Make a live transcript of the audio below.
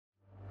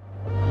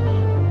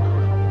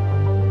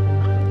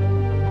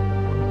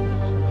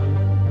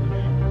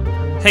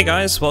Hey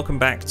guys, welcome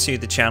back to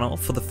the channel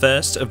for the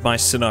first of my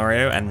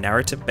scenario and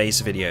narrative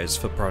based videos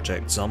for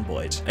Project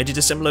Zomboid. I did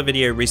a similar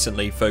video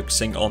recently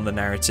focusing on the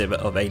narrative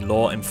of a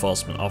law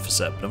enforcement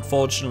officer, but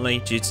unfortunately,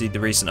 due to the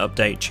recent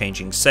update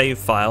changing save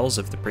files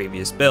of the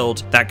previous build,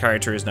 that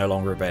character is no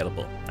longer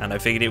available, and I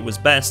figured it was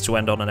best to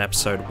end on an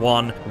episode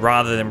 1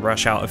 rather than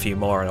rush out a few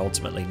more and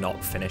ultimately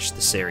not finish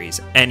the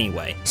series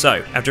anyway.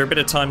 So, after a bit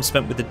of time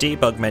spent with the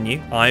debug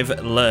menu, I've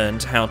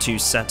learned how to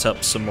set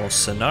up some more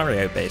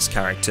scenario based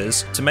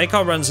characters to make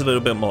our runs a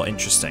little bit more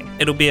interesting.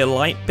 It'll be a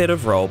light bit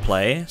of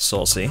roleplay,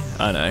 saucy,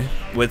 I know,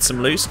 with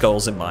some loose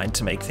goals in mind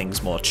to make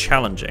things more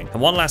challenging. And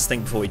one last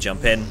thing before we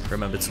jump in,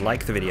 remember to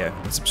like the video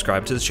and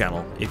subscribe to the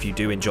channel if you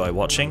do enjoy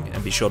watching,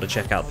 and be sure to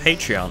check out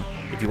Patreon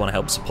if you want to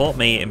help support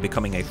me in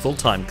becoming a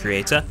full-time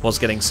creator whilst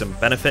getting some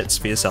benefits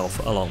for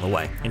yourself along the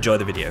way. Enjoy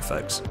the video,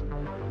 folks.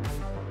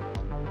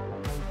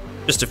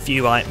 Just a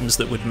few items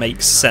that would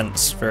make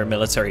sense for a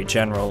military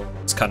general.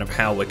 It's kind of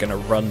how we're going to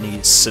run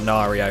these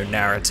scenario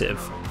narrative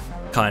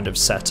kind of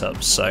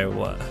setup, so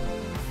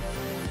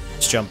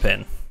let's jump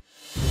in.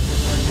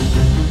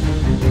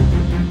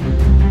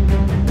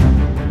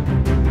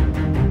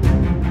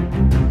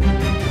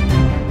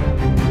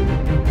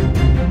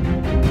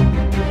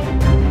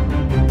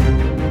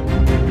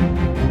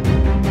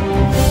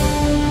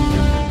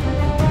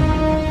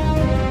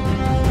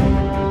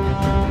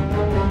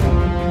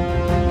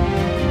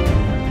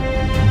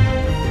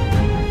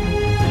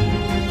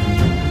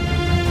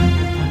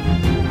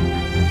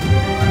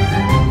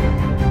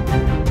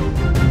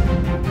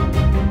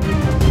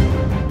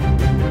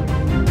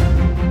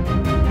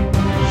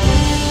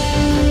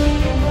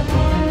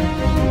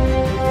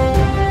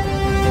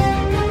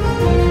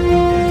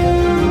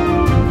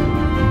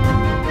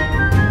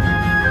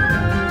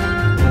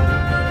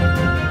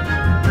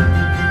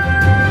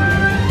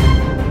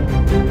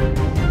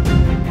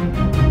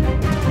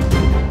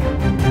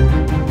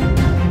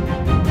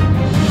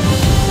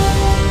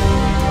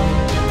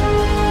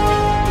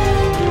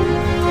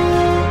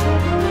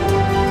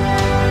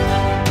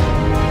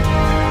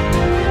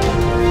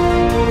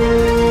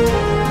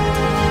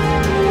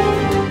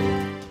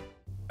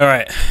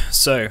 Alright,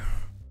 so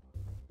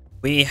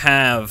we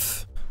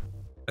have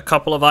a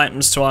couple of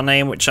items to our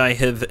name which I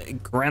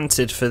have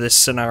granted for this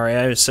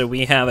scenario. So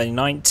we have a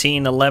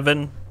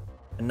 1911,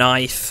 a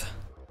knife,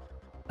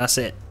 that's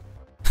it.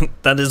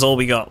 That is all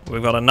we got.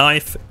 We've got a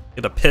knife,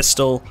 we've got a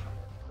pistol,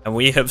 and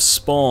we have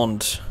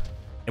spawned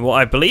in what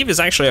I believe is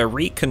actually a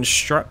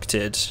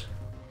reconstructed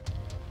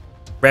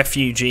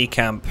refugee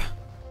camp.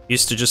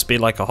 Used to just be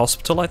like a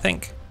hospital, I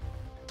think.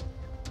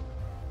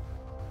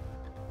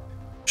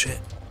 Shit.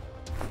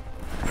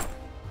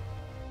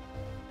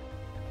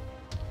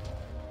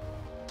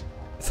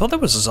 I thought there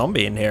was a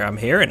zombie in here. I'm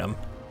hearing them.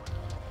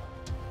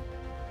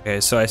 Okay,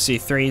 so I see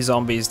 3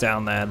 zombies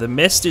down there. The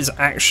mist is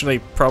actually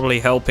probably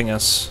helping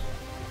us.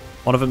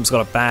 One of them's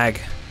got a bag.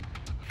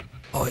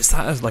 Oh, is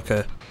that like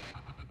a...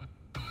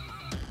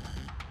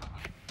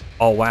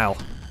 Oh, wow.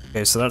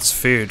 Okay, so that's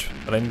food,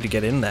 but I need to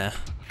get in there.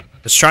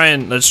 Let's try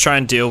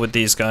and deal with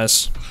these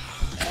guys.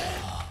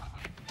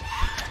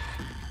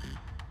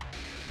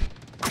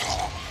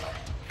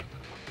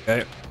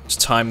 Okay, let's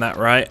time that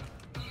right.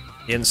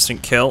 The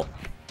instant kill.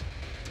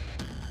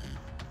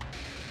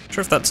 Not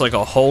sure if that's like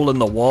a hole in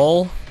the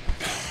wall.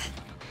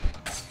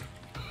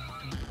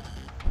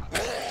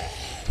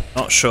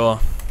 Not sure.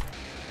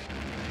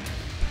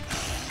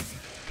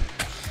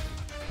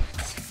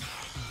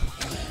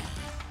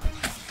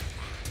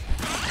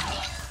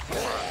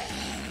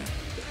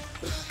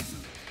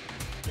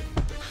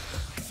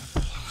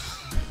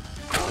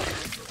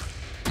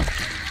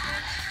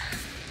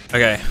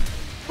 Okay.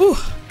 Whew.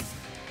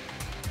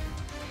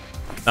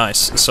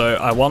 Nice. So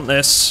I want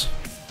this.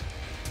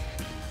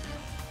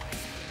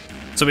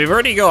 So we've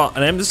already got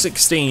an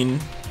M16,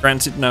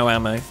 granted no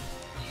ammo,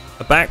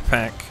 a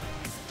backpack.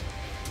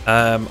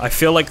 I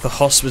feel like the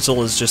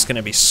hospital is just going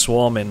to be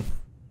swarming.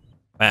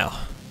 Wow.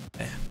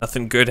 Okay.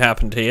 Nothing good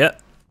happened here.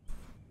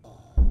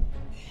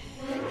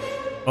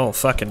 Oh,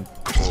 fucking.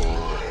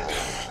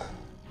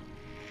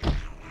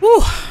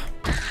 Woo.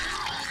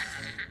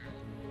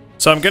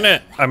 So I'm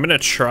gonna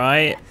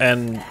try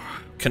and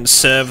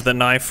conserve the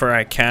knife where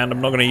I can. I'm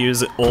not gonna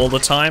use it all the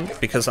time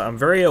because I'm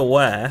very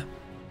aware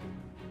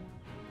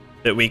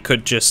that we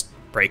could just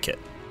break it,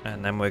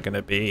 and then we're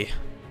gonna be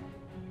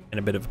in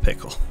a bit of a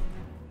pickle.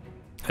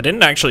 I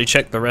didn't actually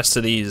check the rest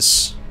of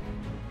these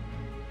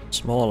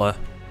smaller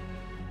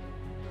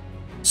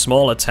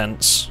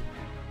tents.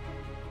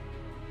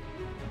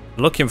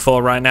 Looking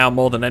for right now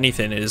more than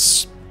anything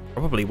is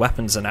probably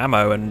weapons and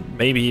ammo, and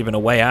maybe even a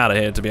way out of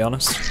here, to be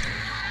honest.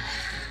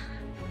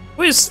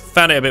 Always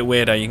found it a bit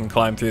weird how you can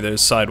climb through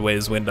those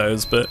sideways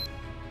windows, but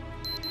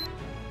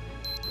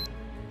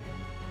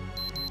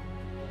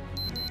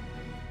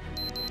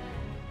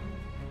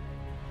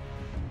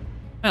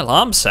my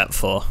alarm set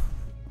for?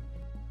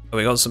 Oh,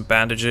 we got some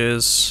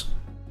bandages,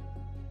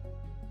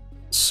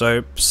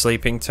 soap,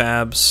 sleeping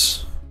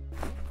tabs,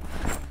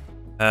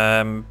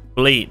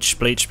 bleach.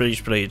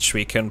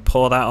 We can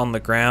pour that on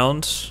the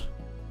ground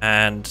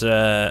and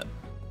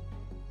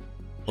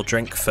We'll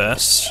drink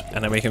first,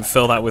 and then we can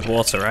fill that with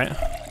water, right?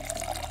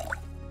 Here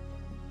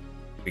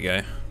we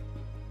go.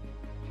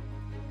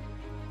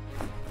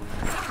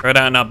 Throw it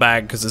out in our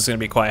bag because it's going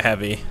to be quite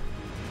heavy.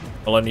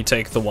 We'll only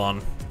take the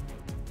one.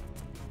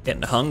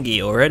 Getting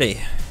hungry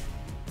already.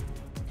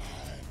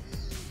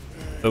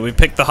 But we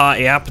picked the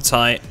hearty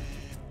appetite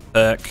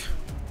perk.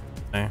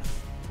 Okay.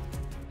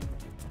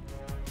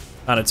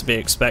 Kind of to be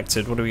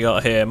expected. What do we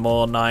got here?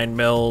 More 9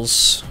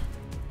 mils.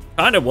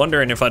 Kind of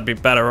wondering if I'd be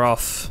better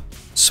off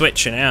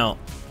switching out.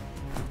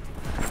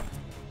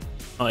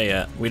 Oh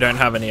yeah, we don't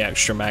have any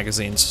extra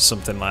magazines or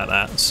something like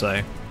that,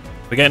 so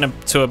we're getting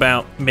up to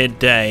about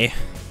midday.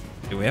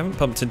 We haven't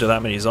bumped into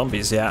that many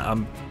zombies yet.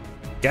 I'm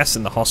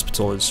guessing the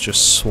hospital is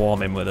just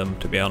swarming with them,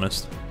 to be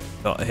honest.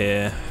 Got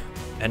here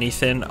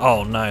anything?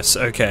 Oh, nice.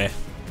 Okay.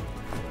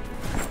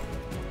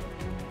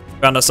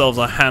 Found ourselves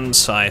a hand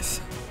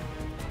scythe.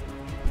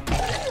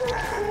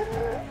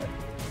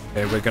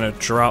 Okay, we're gonna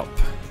drop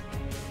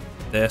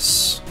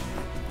this.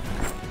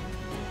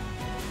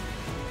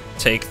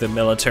 Take the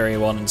military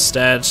one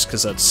instead,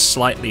 because that's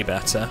slightly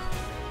better.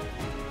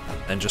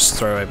 And just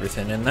throw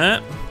everything in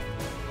there.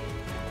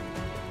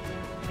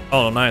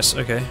 Oh, nice.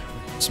 Okay.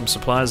 Some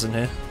supplies in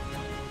here.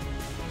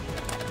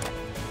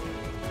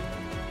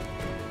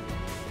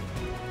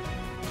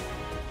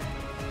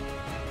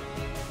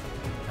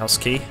 House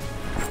key.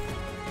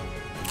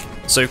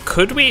 So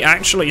could we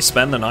actually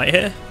spend the night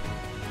here?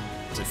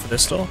 Is it for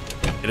this door?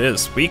 It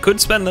is. We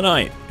could spend the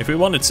night if we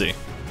wanted to.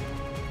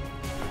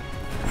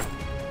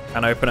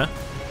 Can opener.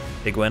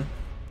 Big win.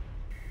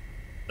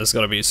 There's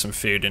got to be some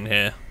food in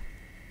here.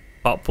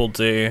 Pop will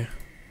do.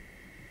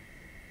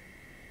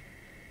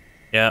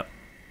 Yep.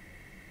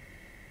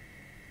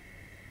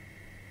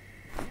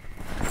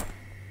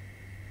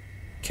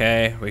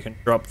 Okay, we can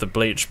drop the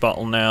bleach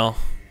bottle now.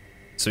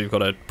 So we've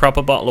got a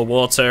proper bottle of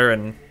water,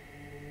 and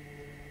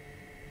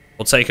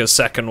we'll take a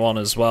second one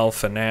as well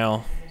for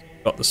now.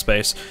 Got the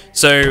space.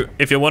 So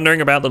if you're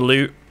wondering about the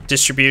loot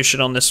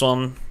distribution on this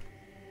one,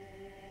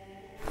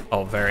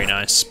 oh, very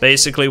nice.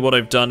 Basically what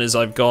I've done is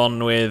I've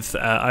gone with,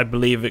 I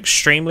believe,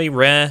 extremely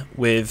rare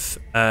with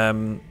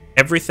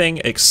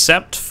everything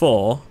except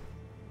for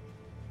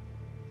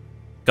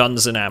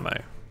guns and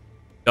ammo.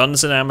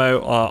 Guns and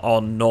ammo are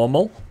on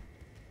normal.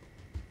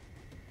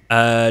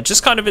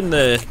 Just kind of in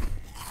the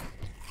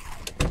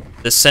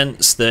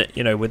sense that,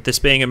 you know, with this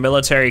being a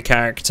military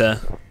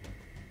character,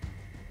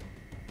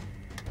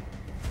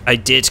 I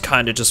did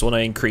kind of just want to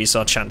increase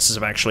our chances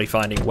of actually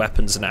finding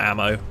weapons and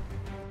ammo.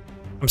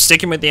 I'm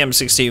sticking with the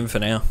M16 for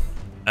now.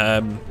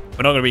 We're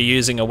not going to be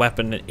using a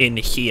weapon in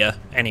here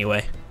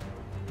anyway.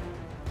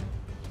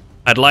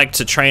 I'd like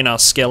to train our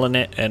skill in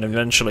it and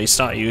eventually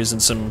start using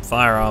some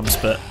firearms,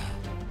 but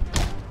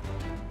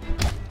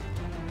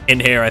in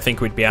here I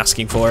think we'd be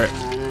asking for it.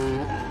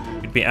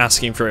 We'd be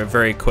asking for a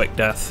very quick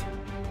death.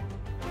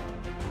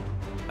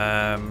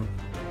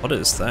 What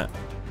is that?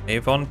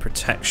 Avon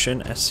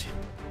Protection S.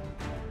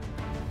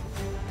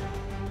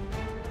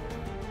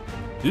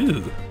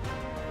 Ooh.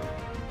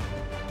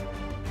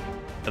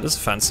 That is a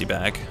fancy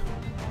bag.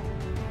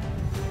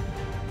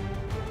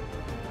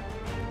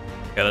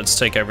 Okay, let's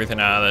take everything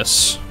out of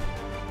this.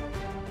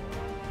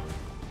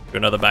 Do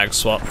another bag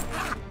swap.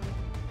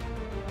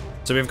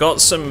 So we've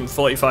got some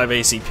 45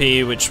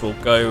 ACP, which will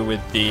go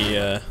with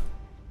the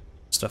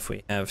stuff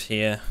we have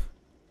here.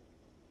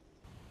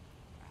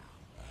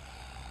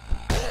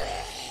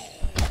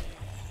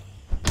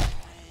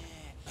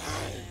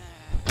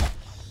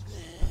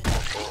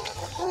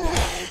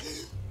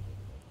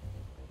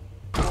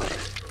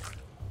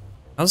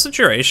 How's the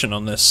duration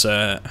on this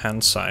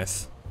hand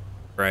scythe?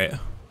 Right.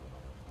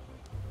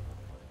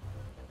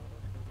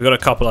 We've got a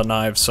couple of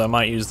knives, so I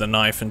might use the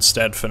knife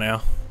instead for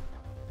now.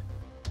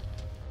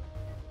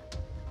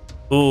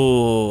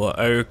 Ooh,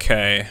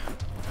 okay.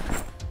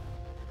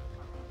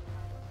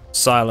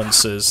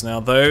 Silencers. Now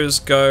those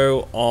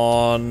go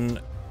on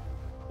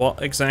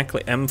what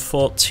exactly?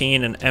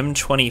 M14 and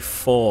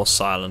M24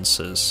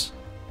 silencers.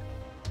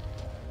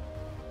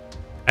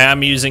 I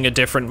am using a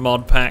different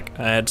mod pack.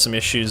 I had some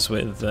issues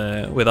with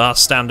our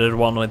standard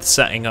one with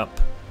setting up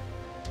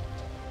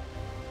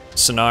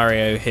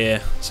scenario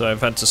here, so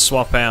I've had to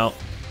swap out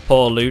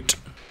poor loot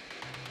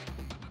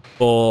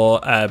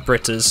for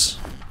Britta's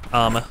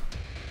armor.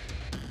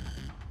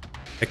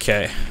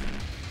 Okay.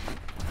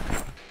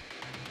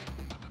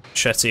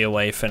 Machete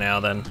away for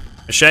now then.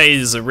 Machete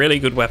is a really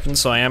good weapon,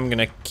 so I am going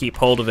to keep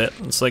hold of it.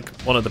 It's like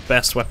one of the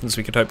best weapons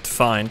we could hope to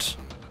find.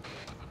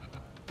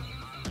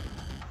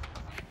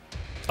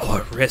 Oh,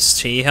 a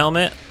wrist T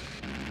helmet?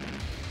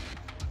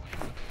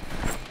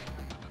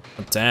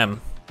 Oh,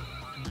 damn.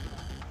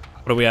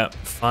 What are we at?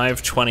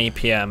 5:20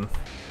 PM.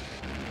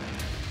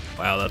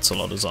 Wow, that's a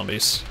lot of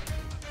zombies.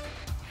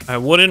 I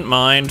wouldn't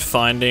mind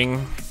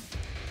finding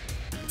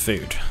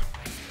food.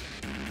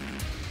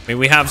 I mean,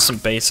 we have some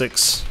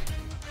basics,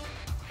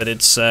 but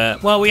it's,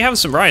 well, we have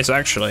some rice,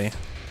 actually,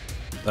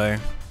 though.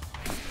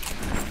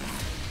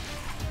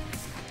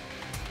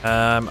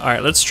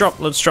 Alright, let's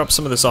drop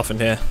some of this off in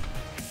here.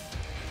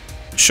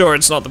 Sure,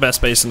 it's not the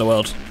best base in the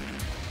world.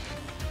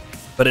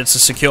 But it's a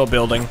secure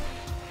building.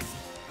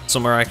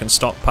 Somewhere I can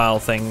stockpile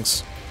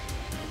things.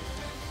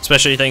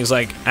 Especially things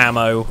like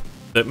ammo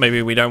that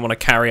maybe we don't want to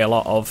carry a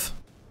lot of.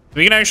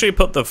 We can actually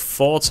put the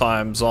 4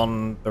 times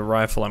on the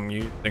rifle I'm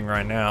using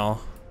right now.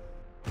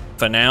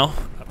 For now,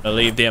 I'm gonna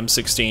leave the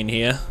M16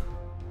 here.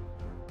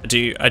 I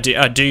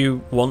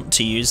do want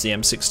to use the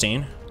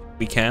M16.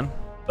 We can,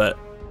 but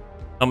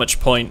not much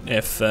point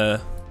if I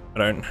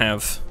don't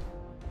have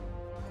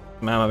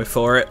ammo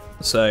for it.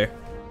 So,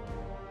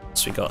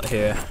 what's we got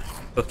here?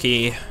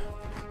 Cookie.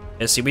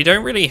 Yeah, see, we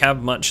don't really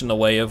have much in the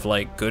way of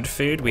like good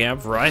food. We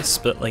have rice,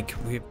 but like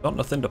we've got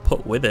nothing to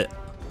put with it.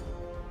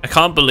 I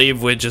can't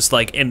believe we're just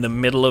like in the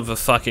middle of a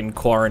fucking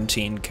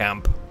quarantine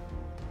camp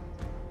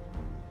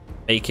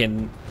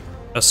making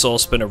a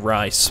saucepan of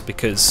rice,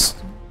 because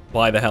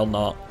why the hell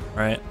not,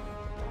 right?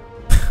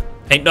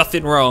 Ain't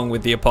nothing wrong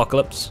with the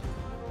apocalypse.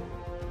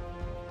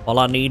 All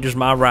I need is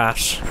my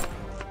rice.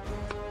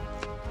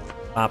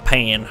 My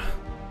pan.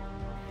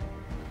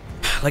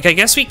 Like, I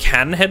guess we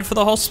can head for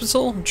the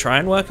hospital and try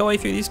and work our way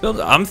through these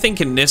buildings. I'm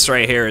thinking this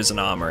right here is an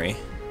armory.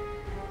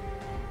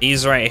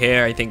 These right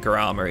here, I think, are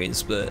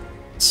armories, but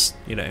it's,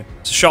 you know,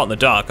 it's a shot in the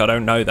dark. I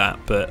don't know that,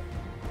 but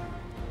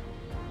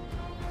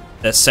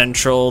they're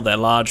central. They're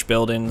large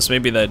buildings.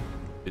 Maybe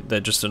they're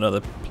just another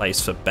place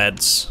for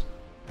beds.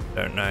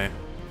 Don't know.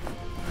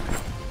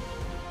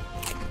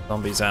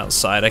 Zombies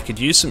outside. I could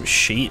use some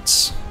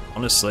sheets,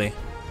 honestly.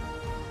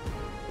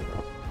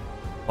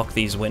 Lock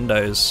these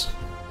windows.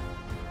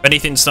 If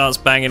anything starts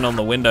banging on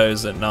the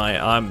windows at night,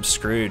 I'm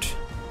screwed.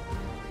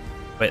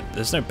 Wait,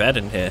 there's no bed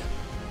in here.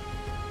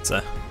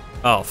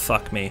 Oh,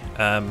 fuck me.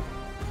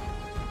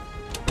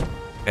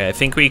 Okay, I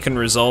think we can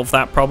resolve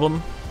that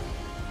problem.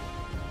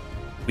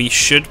 We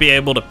should be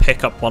able to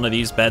pick up one of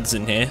these beds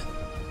in here.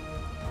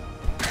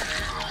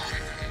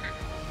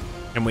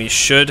 And we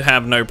should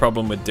have no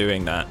problem with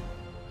doing that.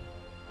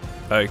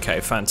 Okay,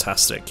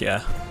 fantastic,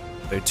 yeah.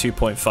 So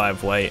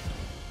 2.5 weight.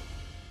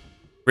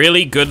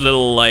 Really good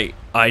little, like,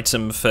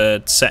 item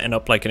for setting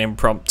up, like, an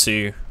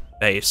impromptu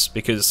base,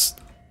 because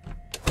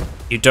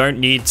you don't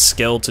need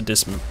skill to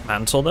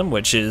dismantle them,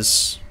 which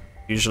is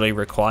usually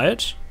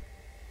required.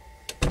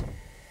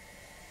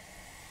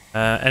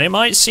 And it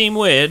might seem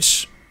weird,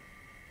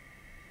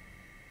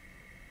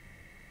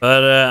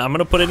 but I'm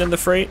gonna put it in the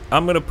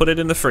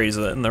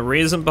freezer, and the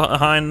reason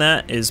behind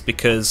that is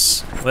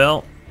because,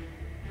 well,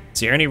 it's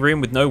the only room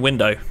with no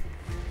window.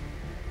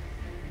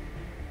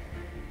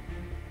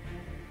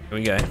 Here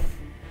we go.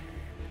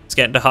 It's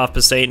getting to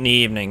 8:30 in the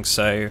evening,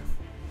 so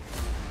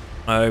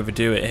I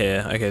overdo it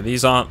here. Okay,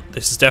 this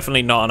is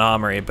definitely not an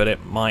armory, but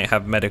it might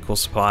have medical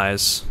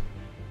supplies.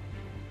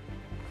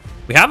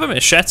 We have a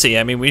machete.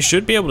 I mean, we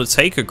should be able to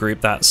take a group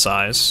that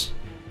size.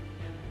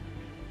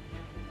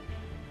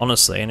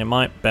 Honestly, and it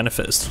might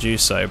benefit us to do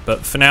so,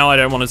 but for now I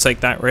don't want to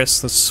take that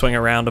risk. Let's swing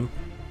around them.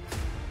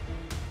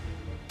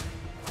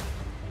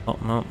 Oh,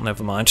 no,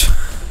 never mind.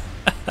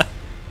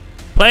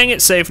 Playing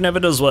it safe never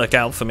does work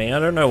out for me. I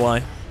don't know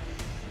why.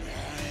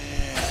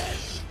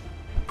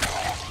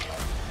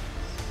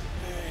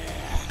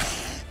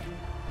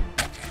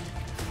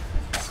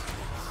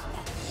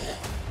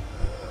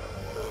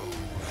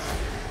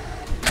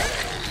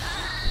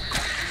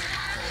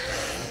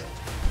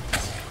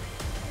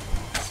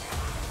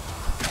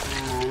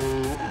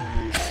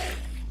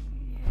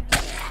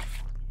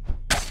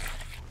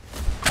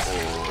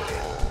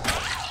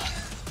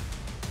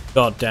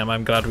 God damn,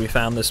 I'm glad we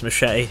found this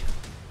machete.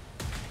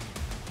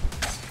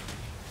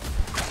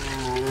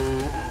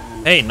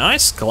 Hey,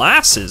 nice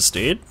glasses,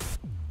 dude.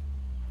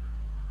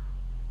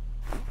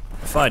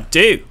 If I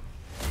do.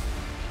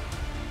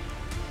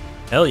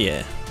 Hell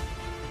yeah.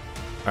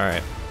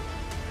 Alright.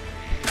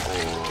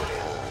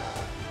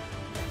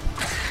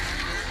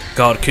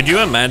 God, could you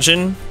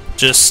imagine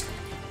just...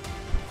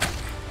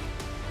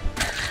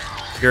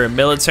 You're a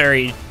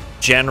military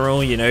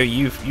general, you know,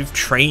 you've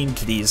trained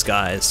these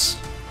guys.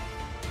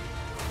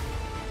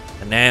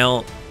 And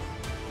now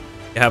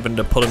you happen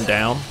to put them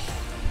down.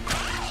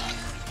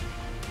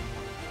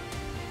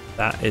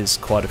 That is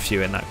quite a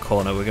few in that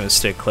corner. We're going to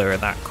steer clear of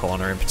that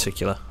corner in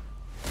particular.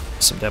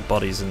 Some dead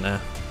bodies in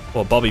there.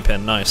 Oh, bobby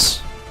pin,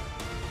 nice.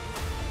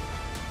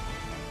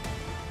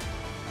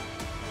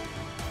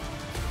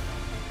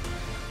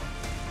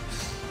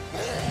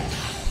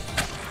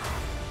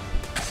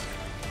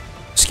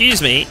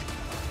 Excuse me.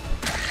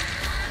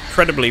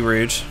 Incredibly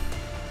rude.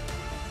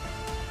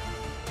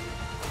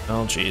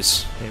 Oh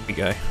jeez, here we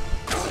go.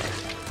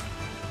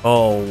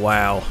 Oh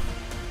wow.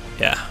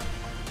 Yeah.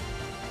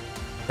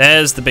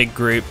 There's the big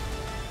group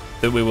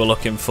that we were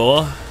looking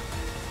for.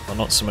 Well,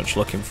 not so much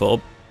looking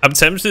for. I'm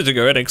tempted to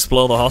go and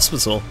explore the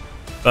hospital,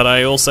 but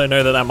I also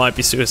know that that might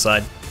be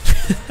suicide.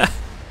 But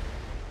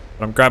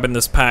I'm grabbing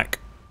this pack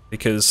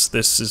because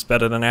this is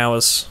better than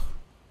ours.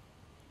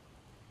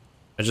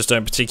 I just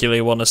don't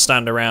particularly want to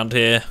stand around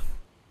here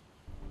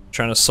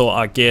trying to sort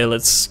our gear.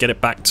 Let's get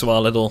it back to our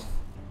little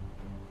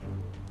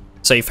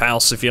safe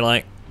house, if you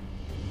like.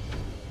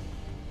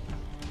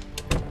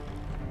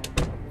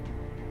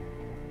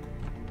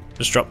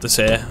 Just drop this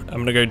here. I'm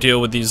gonna go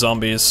deal with these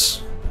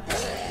zombies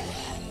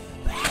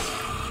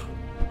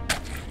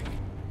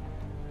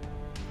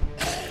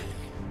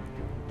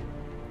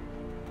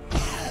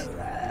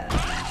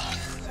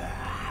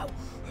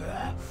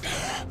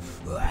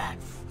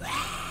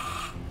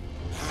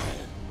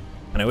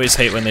I always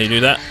hate when they do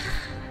that.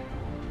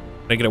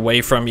 They get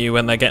away from you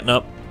when they're getting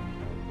up.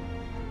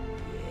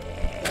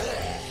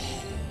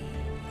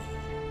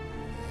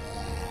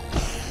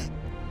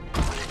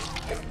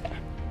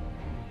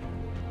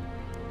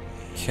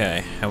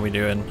 Okay, how we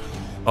doing?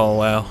 Oh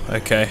wow,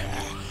 okay.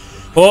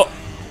 Oh,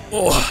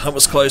 oh, that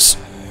was close.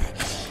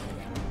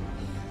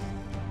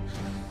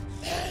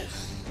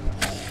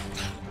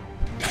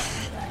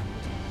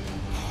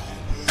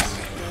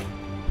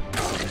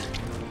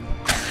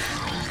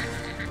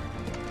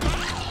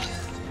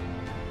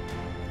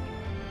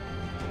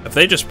 Have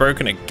they just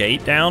broken a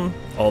gate down?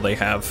 Oh, they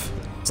have.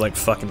 It's like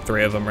fucking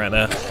 3 of them right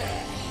there.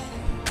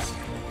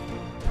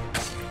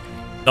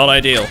 Not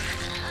ideal.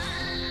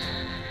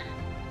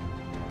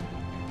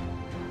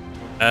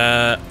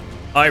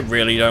 I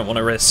really don't want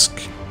to risk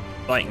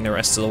fighting the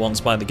rest of the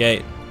ones by the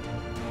gate.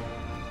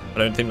 I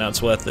don't think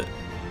that's worth it.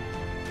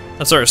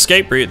 That's our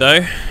escape route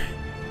though.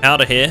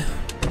 Out of here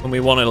when we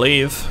want to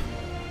leave.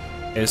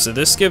 Okay, so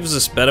this gives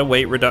us better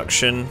weight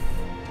reduction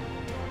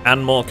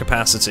and more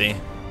capacity.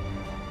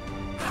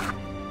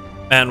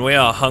 Man, we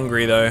are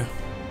hungry though.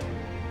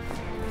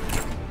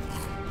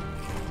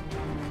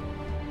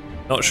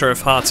 Not sure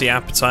if Hearty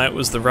Appetite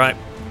was the right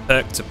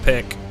perk to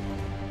pick.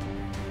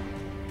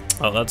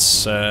 Oh,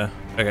 that's,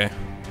 okay.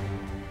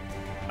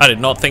 I did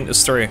not think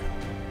this through.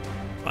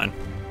 Fine.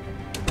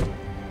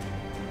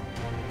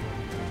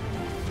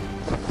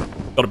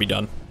 Gotta be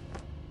done.